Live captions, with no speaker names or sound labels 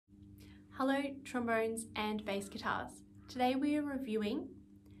Hello trombones and bass guitars. Today we are reviewing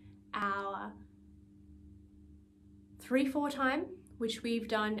our 3/4 time, which we've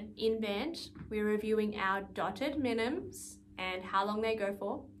done in band. We're reviewing our dotted minims and how long they go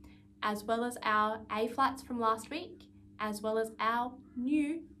for, as well as our A flats from last week, as well as our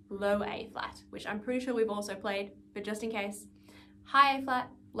new low A flat, which I'm pretty sure we've also played, but just in case, high A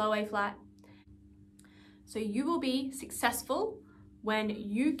flat, low A flat. So you will be successful when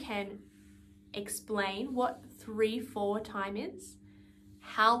you can explain what 3/4 time is,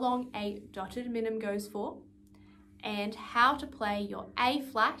 how long a dotted minim goes for, and how to play your A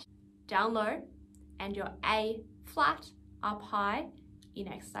flat down low and your A flat up high in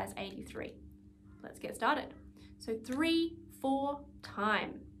exercise 83. Let's get started. So 3/4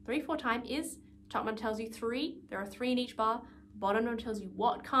 time. 3/4 time is, top one tells you 3, there are 3 in each bar, bottom one tells you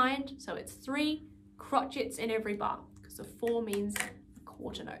what kind, so it's 3 crotchets in every bar, because the 4 means a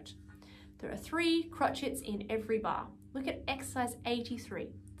quarter note. There are 3 crotchets in every bar. Look at exercise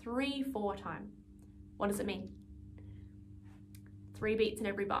 83, 3/4 time. What does it mean? 3 beats in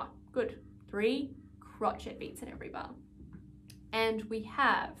every bar. Good. 3 crotchet beats in every bar. And we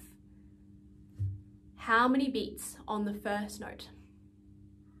have how many beats on the first note?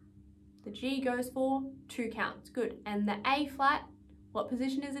 The G goes for 2 counts. Good. And the A flat, what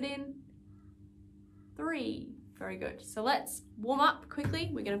position is it in? 3. Very good. So let's warm up quickly.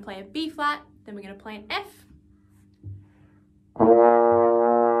 We're going to play a B flat, then we're going to play an F.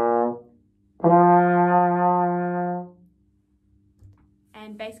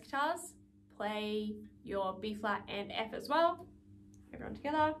 And bass guitars, play your B flat and F as well. Everyone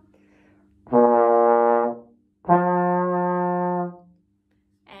together.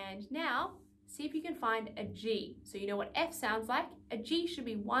 And now, see if you can find a G. So you know what F sounds like. A G should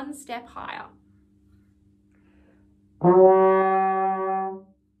be 1 step higher.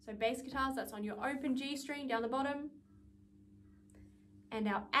 So bass guitars, that's on your open G string down the bottom. And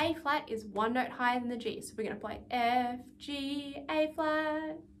our A flat is 1 note higher than the G. So we're going to play F, G, A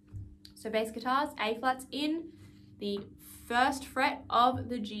flat. So bass guitars, A flat's in the 1st fret of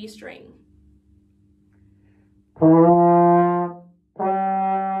the G string. So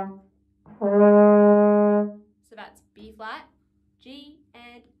that's B flat, G,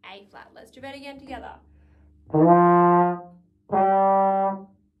 and A flat. Let's do that again together.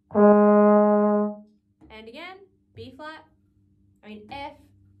 And again, B flat, F,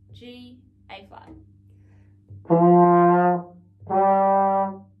 G, A flat.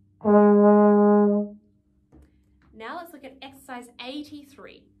 Now let's look at exercise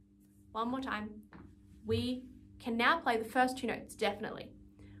 83. One more time. We can now play the first 2 notes, definitely.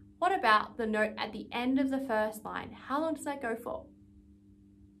 What about the note at the end of the first line? How long does that go for?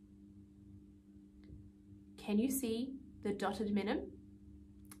 Can you see the dotted minim?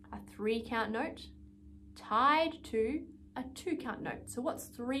 A 3 count note tied to a 2 count note. So what's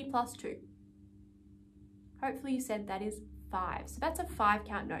 3 plus 2? Hopefully you said that is 5. So that's a 5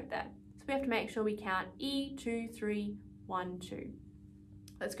 count note there. So we have to make sure we count E, 2, 3, 1, 2.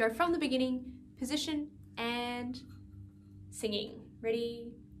 Let's go from the beginning, position and singing.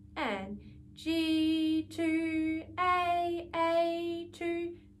 Ready? And G, 2, A,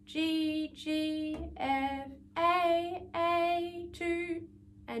 2, G, G, F, A, 2.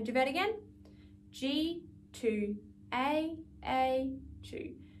 And do that again. G, 2, A,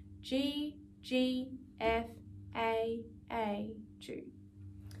 2. G, G, F, A, 2.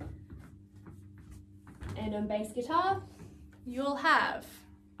 And on bass guitar, you'll have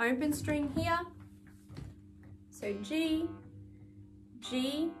open string here. So G,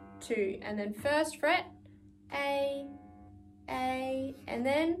 G, 2. And then 1st fret, A, and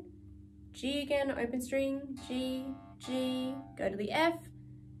then G again, open string, G, G, go to the F,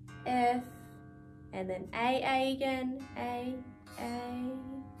 F, and then A again, A.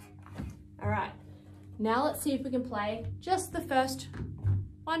 All right, now let's see if we can play just the first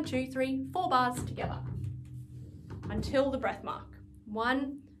 1, 2, 3, 4 bars together until the breath mark.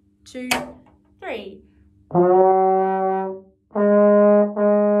 1, 2, 3.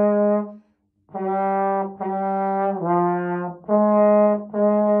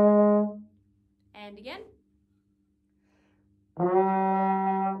 And again.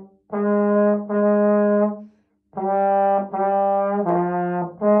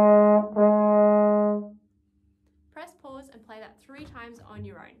 Press pause and play that 3 times on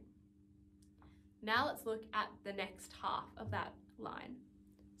your own. Now let's look at the next half of that line.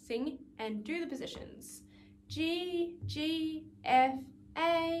 Sing and do the positions. G, G, F,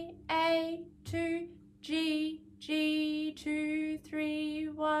 A, 2, G, G, 2, 3,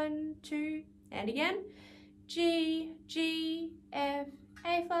 1, 2. And again. G, G, F,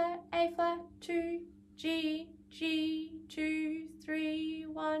 A flat, A flat, 2, G, G, 2, 3,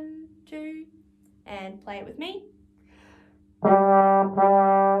 1, 2, and play it with me.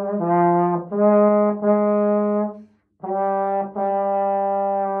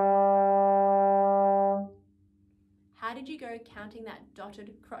 How did you go counting that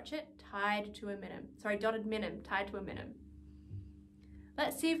dotted crotchet tied to a minim? Sorry, dotted minim tied to a minim.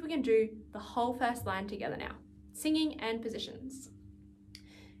 Let's see if we can do the whole first line together now. Singing and positions.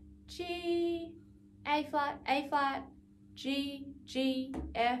 G, A flat, G, G,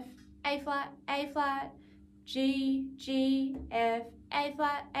 F, A flat, G, G, F, A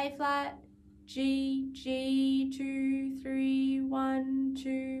flat, G, G, 2, 3, 1,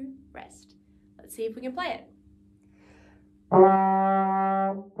 2, rest. Let's see if we can play it.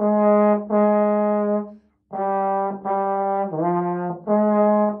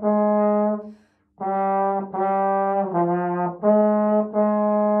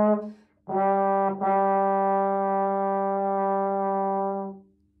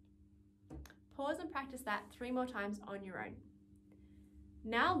 Pause and practice that 3 more times on your own.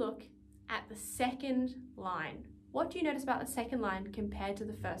 Now look at the second line. What do you notice about the second line compared to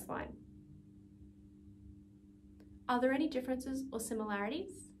the first line? Are there any differences or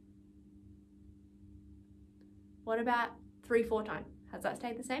similarities? What about 3/4 time? Has that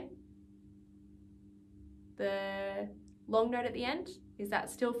stayed the same? The long note at the end, is that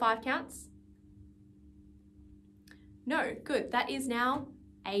still 5 counts? No, good. That is now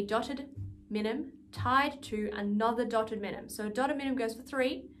a dotted minim tied to another dotted minim. So a dotted minim goes for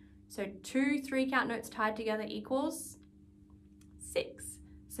 3. So 2 3-count notes tied together equals 6.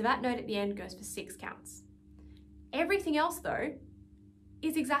 So that note at the end goes for 6 counts. Everything else though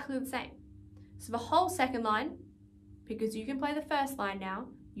is exactly the same. So the whole second line, because you can play the first line now,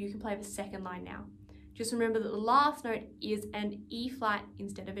 you can play the second line now. Just remember that the last note is an E flat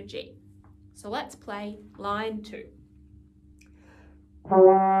instead of a G. So let's play line 2.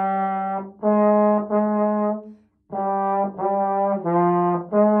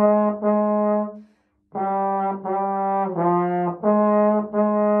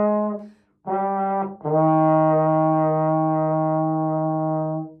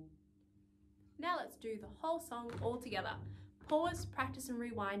 Now let's do the whole song all together. Pause, practice and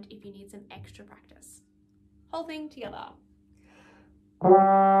rewind if you need some extra practice. Whole thing together.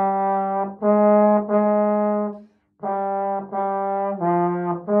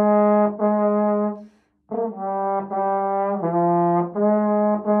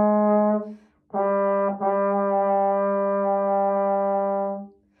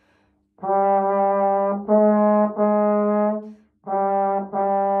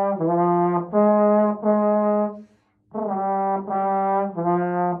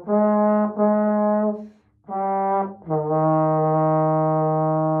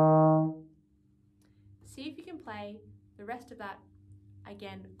 See if you can play the rest of that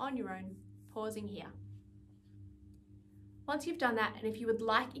again on your own, pausing here. Once you've done that, and if you would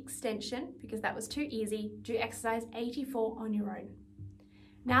like extension, because that was too easy, do exercise 84 on your own.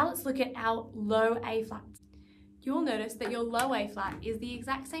 Now let's look at our low A flat. You'll notice that your low A flat is the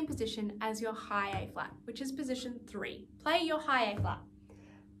exact same position as your high A flat, which is position 3. Play your high A flat.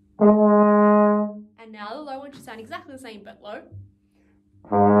 And now the low one should sound exactly the same, but low.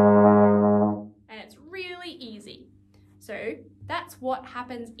 And it's really easy. So that's what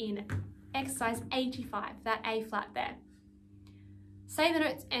happens in exercise 85, that A flat there. Say the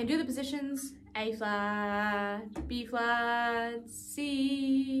notes and do the positions. A flat, B flat,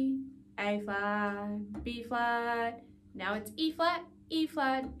 C, A flat, B flat. Now it's E flat,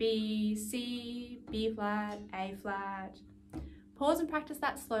 B, C, B flat, A flat. Pause and practice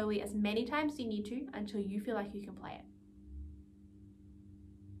that slowly as many times as you need to until you feel like you can play it.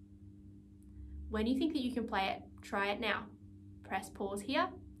 When you think that you can play it, try it now. Press pause here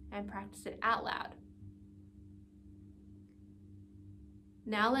and practice it out loud.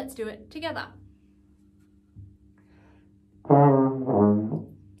 Now let's do it together.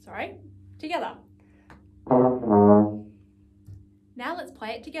 Sorry, together. Now let's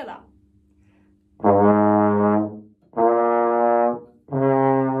play it together.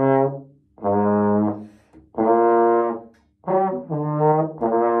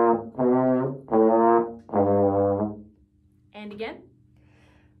 And again.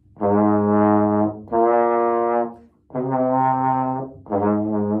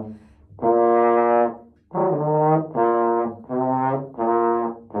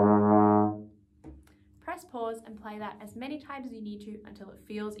 Press pause and play that as many times as you need to until it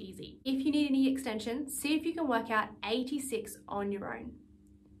feels easy. If you need any extension, see if you can work out 86 on your own.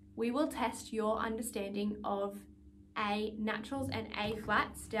 We will test your understanding of A naturals and A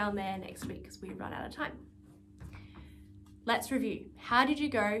flats down there next week because we've run out of time. Let's review. How did you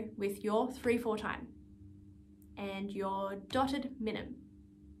go with your 3/4 time and your dotted minim?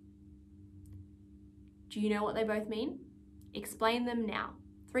 Do you know what they both mean? Explain them now.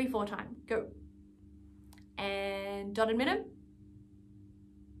 3/4 time, go. And dotted minim?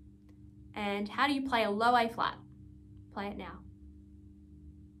 And how do you play a low A flat? Play it now.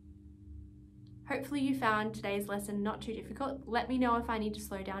 Hopefully you found today's lesson not too difficult. Let me know if I need to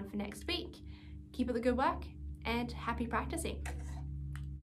slow down for next week. Keep up the good work and happy practicing.